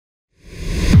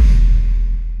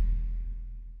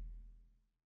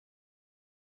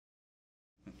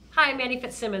Hi, I'm Mandy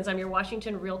Fitzsimmons. I'm your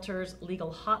Washington Realtors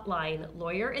Legal Hotline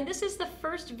lawyer, and this is the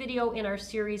first video in our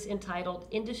series entitled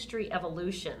Industry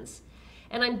Evolutions.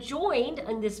 And I'm joined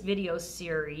in this video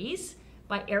series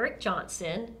by Eric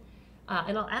Johnson,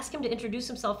 and I'll ask him to introduce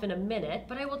himself in a minute,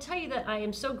 but I will tell you that I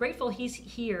am so grateful he's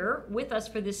here with us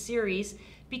for this series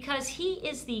because he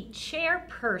is the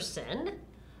chairperson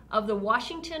of the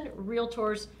Washington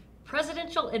Realtors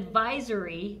Presidential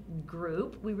Advisory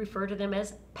Group. We refer to them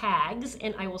as PAGs,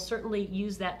 and I will certainly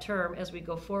use that term as we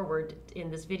go forward in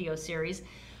this video series.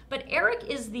 But Eric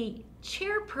is the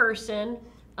chairperson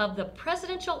of the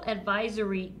Presidential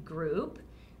Advisory Group,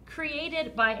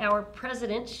 created by our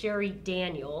president, Sherry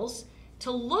Daniels,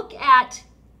 to look at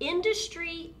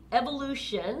industry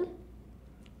evolution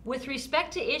with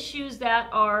respect to issues that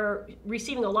are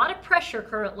receiving a lot of pressure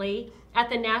currently at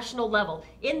the national level.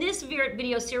 In this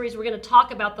video series, we're going to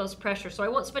talk about those pressures, so I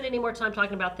won't spend any more time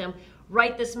talking about them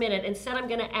right this minute. Instead, I'm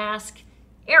going to ask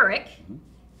Eric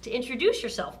to introduce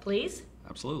yourself, please.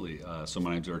 Absolutely. So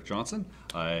my name is Eric Johnson.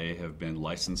 I have been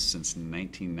licensed since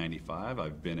 1995.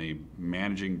 I've been a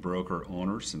managing broker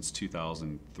owner since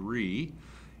 2003,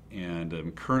 and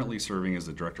I'm currently serving as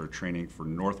the Director of Training for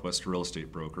Northwest Real Estate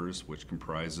Brokers, which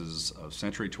comprises of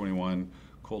Century 21,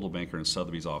 Coldwell Banker, and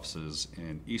Sotheby's offices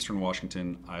in Eastern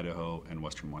Washington, Idaho, and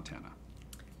Western Montana.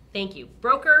 Thank you.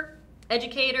 Broker,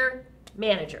 educator,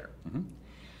 manager.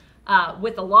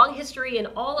 With a long history in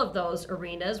all of those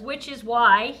arenas, which is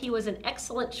why he was an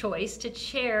excellent choice to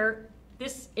chair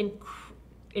this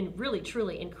really,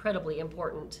 truly incredibly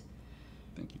important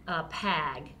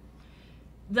PAG.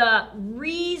 The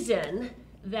reason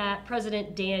that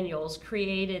President Daniels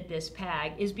created this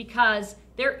PAG is because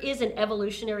there is an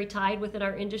evolutionary tide within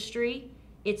our industry.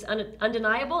 It's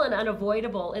undeniable and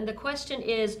unavoidable. And the question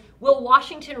is, will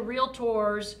Washington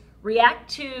Realtors react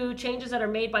to changes that are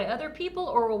made by other people,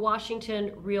 or will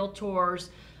Washington Realtors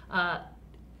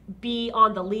be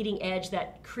on the leading edge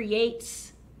that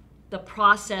creates the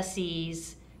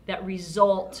processes that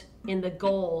result in the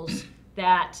goals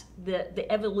that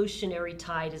the evolutionary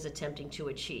tide is attempting to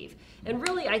achieve? And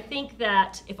really, I think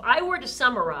that if I were to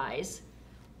summarize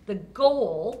the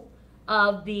goal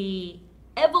of the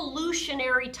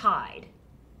evolutionary tide,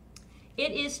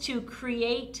 it is to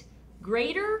create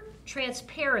greater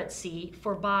transparency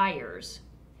for buyers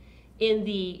in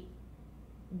the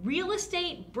real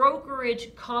estate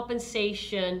brokerage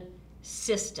compensation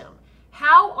system.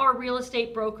 How are real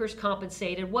estate brokers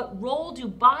compensated? What role do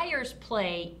buyers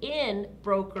play in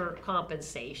broker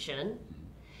compensation?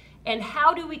 And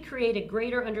how do we create a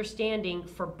greater understanding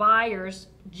for buyers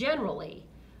generally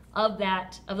of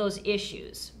those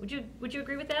issues? Would you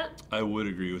agree with that? I would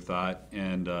agree with that,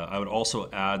 and I would also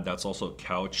add that's also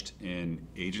couched in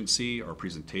agency, our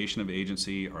presentation of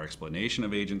agency, our explanation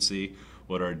of agency,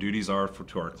 what our duties are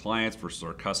to our clients versus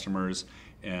our customers,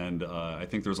 and I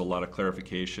think there's a lot of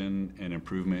clarification and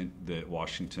improvement that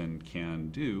Washington can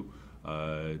do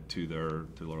to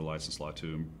their license law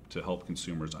to help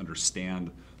consumers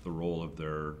understand the role of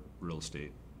their real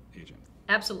estate agent.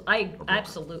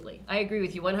 Absolutely. I agree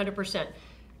with you 100%.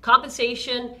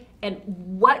 Compensation, and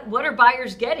what are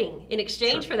buyers getting in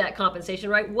exchange for that compensation,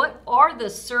 right? What are the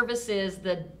services,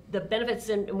 the benefits,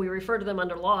 and we refer to them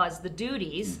under law as the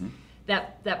duties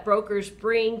that brokers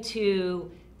bring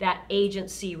to that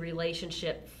agency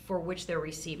relationship for which they're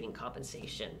receiving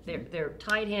compensation? They're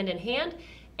tied hand in hand.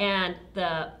 And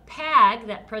the PAG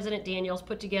that President Daniels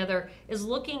put together is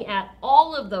looking at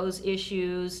all of those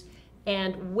issues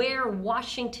and where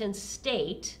Washington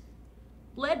State,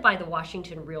 led by the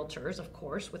Washington Realtors, of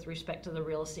course, with respect to the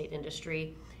real estate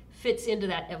industry, fits into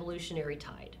that evolutionary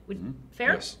tide.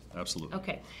 Fair? Yes, absolutely.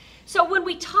 Okay. So when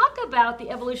we talk about the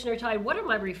evolutionary tide, what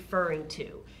am I referring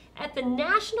to? At the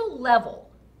national level,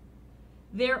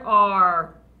 there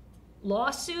are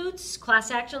lawsuits, class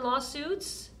action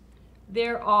lawsuits.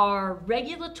 There are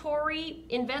regulatory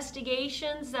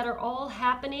investigations that are all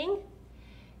happening.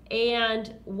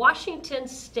 And Washington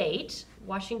State,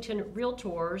 Washington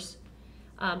Realtors,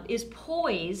 is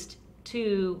poised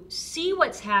to see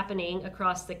what's happening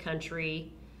across the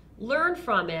country, learn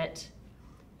from it,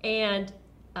 and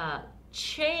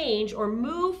change or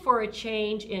move for a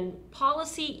change in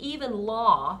policy, even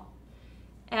law,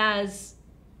 as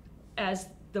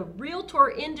the realtor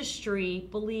industry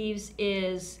believes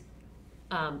is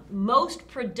most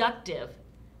productive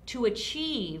to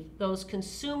achieve those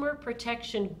consumer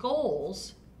protection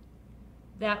goals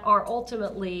that are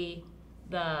ultimately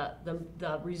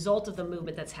the result of the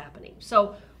movement that's happening.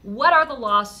 So what are the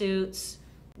lawsuits?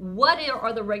 What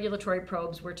are the regulatory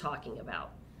probes we're talking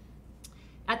about?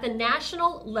 At the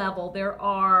national level, there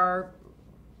are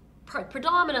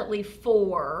predominantly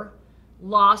 4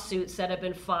 lawsuits that have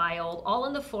been filed, all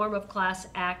in the form of class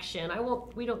action.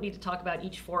 We don't need to talk about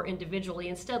each 4 individually.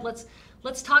 Instead,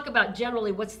 let's talk about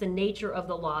generally what's the nature of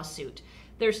the lawsuit.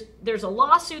 There's a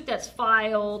lawsuit that's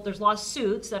filed, there's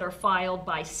lawsuits that are filed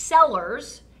by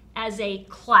sellers as a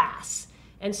class.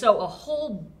 And so a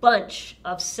whole bunch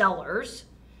of sellers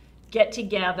get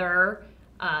together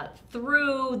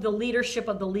through the leadership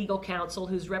of the legal counsel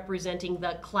who's representing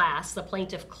the class, the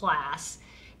plaintiff class,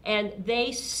 and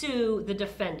they sue the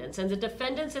defendants. And the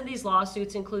defendants in these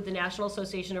lawsuits include the National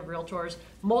Association of Realtors,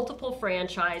 multiple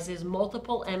franchises,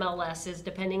 multiple MLSs,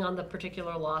 depending on the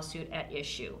particular lawsuit at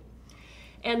issue.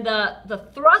 And the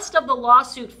thrust of the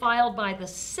lawsuit filed by the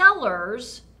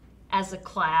sellers as a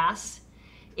class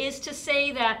is to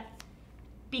say that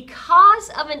because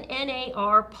of an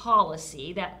NAR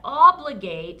policy that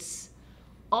obligates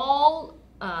all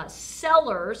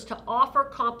sellers to offer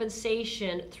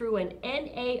compensation through an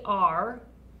NAR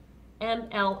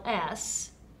MLS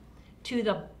to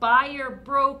the buyer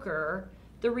broker,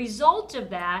 the result of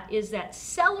that is that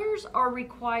sellers are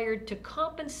required to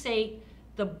compensate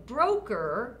the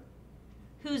broker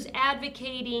who's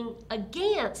advocating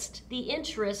against the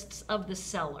interests of the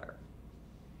seller.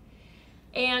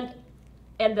 And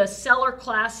the seller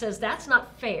class says that's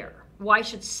not fair. Why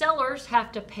should sellers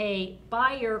have to pay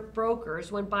buyer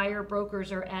brokers when buyer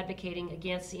brokers are advocating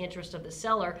against the interest of the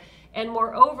seller? And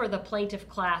moreover, the plaintiff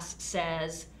class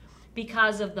says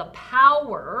because of the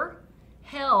power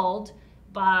held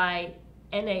by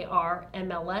NAR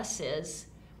MLSs,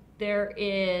 there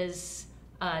is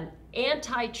an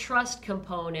antitrust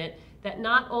component that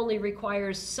not only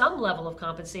requires some level of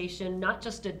compensation, not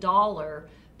just $1,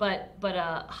 but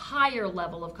a higher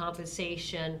level of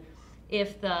compensation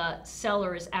if the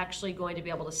seller is actually going to be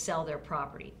able to sell their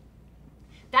property.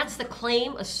 That's the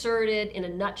claim asserted in a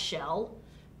nutshell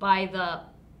by the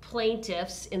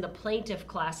plaintiffs in the plaintiff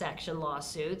class action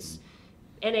lawsuits.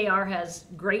 NAR has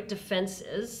great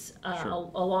defenses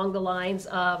along the lines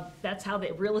of that's how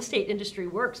the real estate industry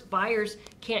works. Buyers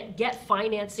can't get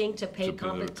financing to pay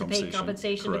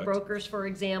compensation to brokers, for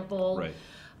example.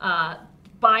 Right.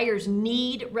 Buyers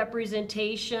need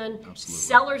representation. Absolutely.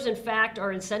 Sellers, in fact,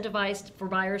 are incentivized for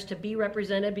buyers to be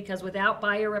represented because without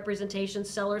buyer representation,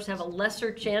 sellers have a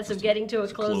lesser chance of getting to a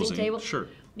closing table. Sure.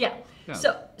 Yeah.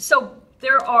 So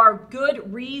there are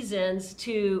good reasons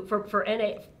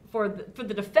for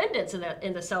the defendants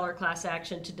in the seller class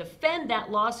action to defend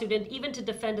that lawsuit and even to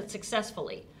defend it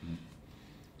successfully. Mm-hmm.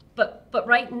 But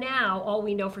right now, all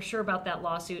we know for sure about that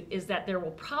lawsuit is that there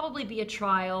will probably be a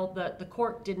trial. The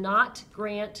court did not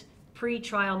grant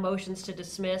pre-trial motions to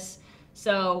dismiss,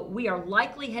 so we are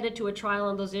likely headed to a trial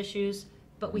on those issues,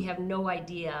 but we have no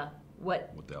idea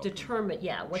what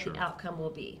the outcome will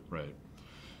be. Right.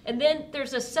 And then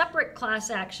there's a separate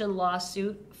class action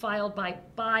lawsuit filed by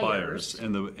buyers.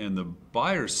 And the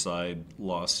buyer's side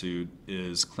lawsuit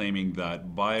is claiming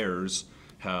that buyers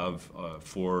have,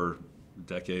 for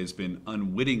decades, been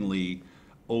unwittingly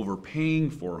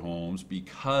overpaying for homes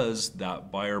because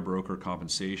that buyer broker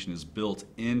compensation is built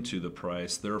into the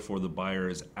price. Therefore, the buyer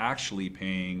is actually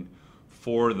paying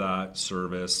for that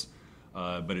service,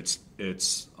 but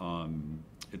it's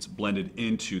blended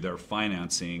into their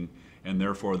financing, and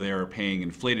therefore they are paying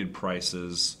inflated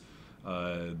prices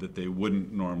that they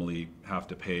wouldn't normally have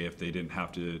to pay if they didn't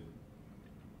have to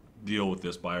deal with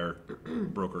this buyer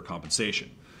broker compensation.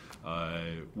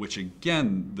 Which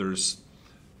again, there's,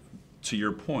 to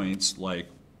your points, like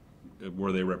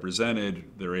were they represented,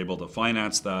 they're able to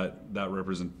finance the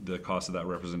cost of that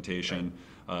representation.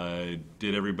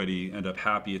 Did everybody end up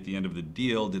happy at the end of the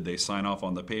deal? Did they sign off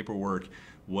on the paperwork?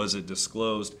 Was it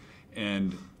disclosed?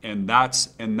 And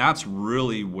that's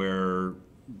really where,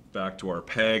 back to our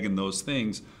PEG and those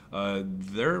things,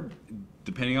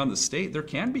 depending on the state, there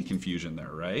can be confusion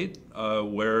there, right?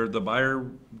 Where the buyer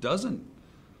doesn't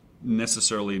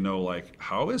necessarily know, like,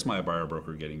 how is my buyer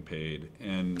broker getting paid?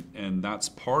 And that's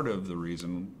part of the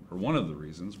reason, or one of the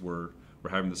reasons, we're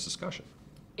having this discussion.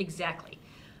 Exactly.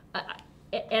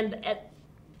 And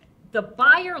the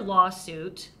buyer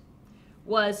lawsuit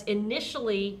was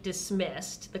initially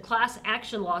dismissed. The class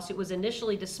action lawsuit was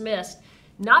initially dismissed,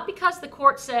 not because the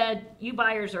court said, you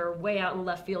buyers are way out in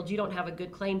left field, you don't have a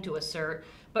good claim to assert,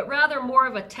 but rather more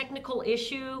of a technical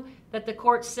issue that the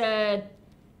court said,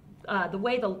 the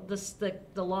way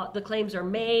the claims are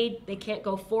made, they can't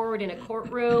go forward in a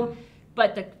courtroom.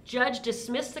 But the judge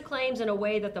dismissed the claims in a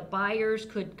way that the buyer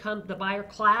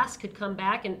class could come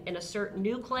back and assert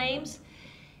new claims.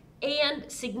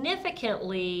 And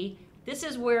significantly, this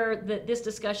is where this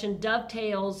discussion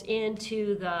dovetails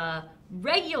into the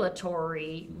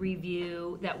regulatory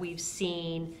review that we've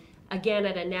seen, again,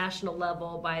 at a national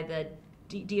level by the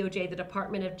DOJ, the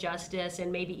Department of Justice,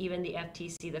 and maybe even the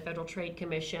FTC, the Federal Trade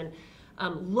Commission,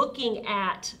 looking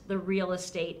at the real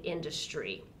estate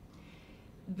industry.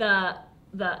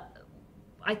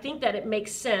 I think that it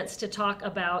makes sense to talk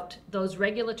about those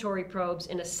regulatory probes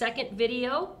in a second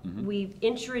video. We've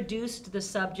introduced the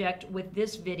subject with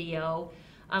this video.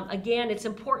 Again, it's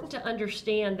important to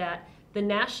understand that the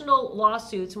national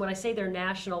lawsuits, when I say they're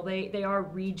national, they are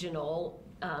regional,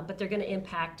 but they're going to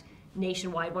impact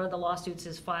nationwide. One of the lawsuits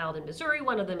is filed in Missouri,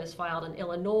 one of them is filed in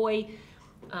Illinois.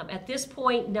 At this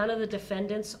point, none of the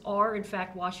defendants are, in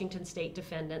fact, Washington State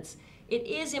defendants. It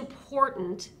is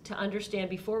important to understand,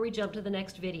 before we jump to the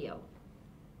next video,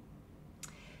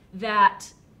 that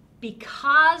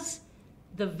because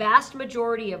the vast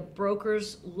majority of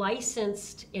brokers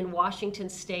licensed in Washington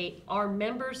State are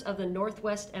members of the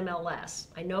Northwest MLS.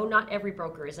 I know not every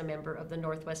broker is a member of the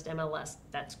Northwest MLS.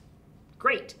 That's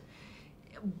great.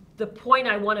 The point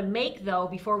I want to make, though,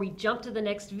 before we jump to the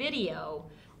next video,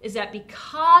 is that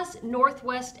because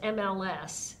Northwest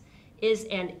MLS is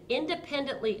an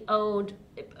independently owned,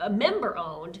 a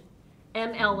member-owned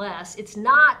MLS, it's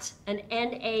not an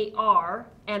NAR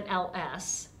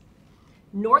MLS.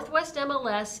 Northwest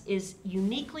MLS is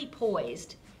uniquely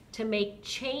poised to make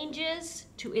changes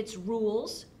to its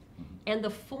rules and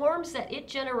the forms that it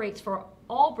generates for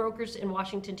all brokers in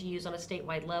Washington to use on a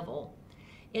statewide level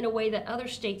in a way that other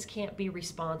states can't be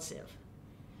responsive.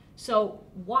 So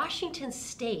Washington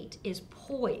State is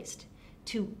poised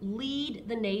to lead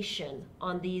the nation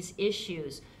on these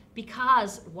issues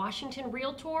because Washington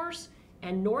Realtors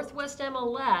and Northwest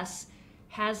MLS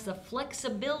has the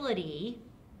flexibility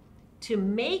to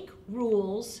make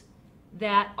rules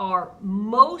that are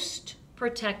most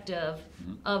protective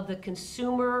of the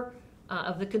consumer,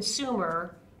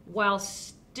 while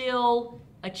still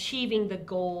achieving the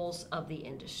goals of the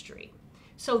industry.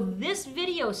 So this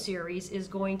video series is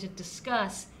going to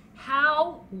discuss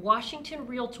how Washington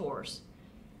Realtors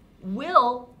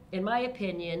will, in my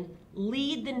opinion,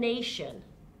 lead the nation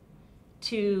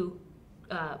to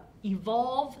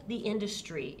evolve the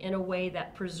industry in a way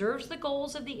that preserves the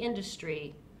goals of the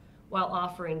industry while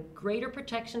offering greater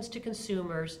protections to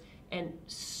consumers and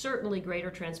certainly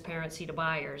greater transparency to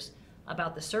buyers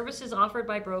about the services offered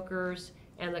by brokers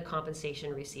and the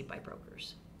compensation received by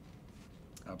brokers.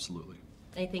 Absolutely.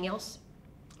 Anything else?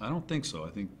 I don't think so. I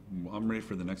think I'm ready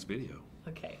for the next video.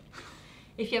 Okay.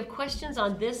 If you have questions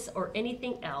on this or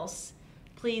anything else,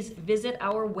 please visit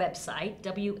our website,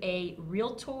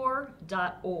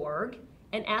 warealtor.org,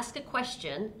 and ask a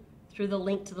question through the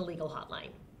link to the legal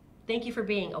hotline. Thank you for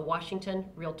being a Washington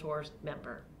Realtors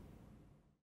member.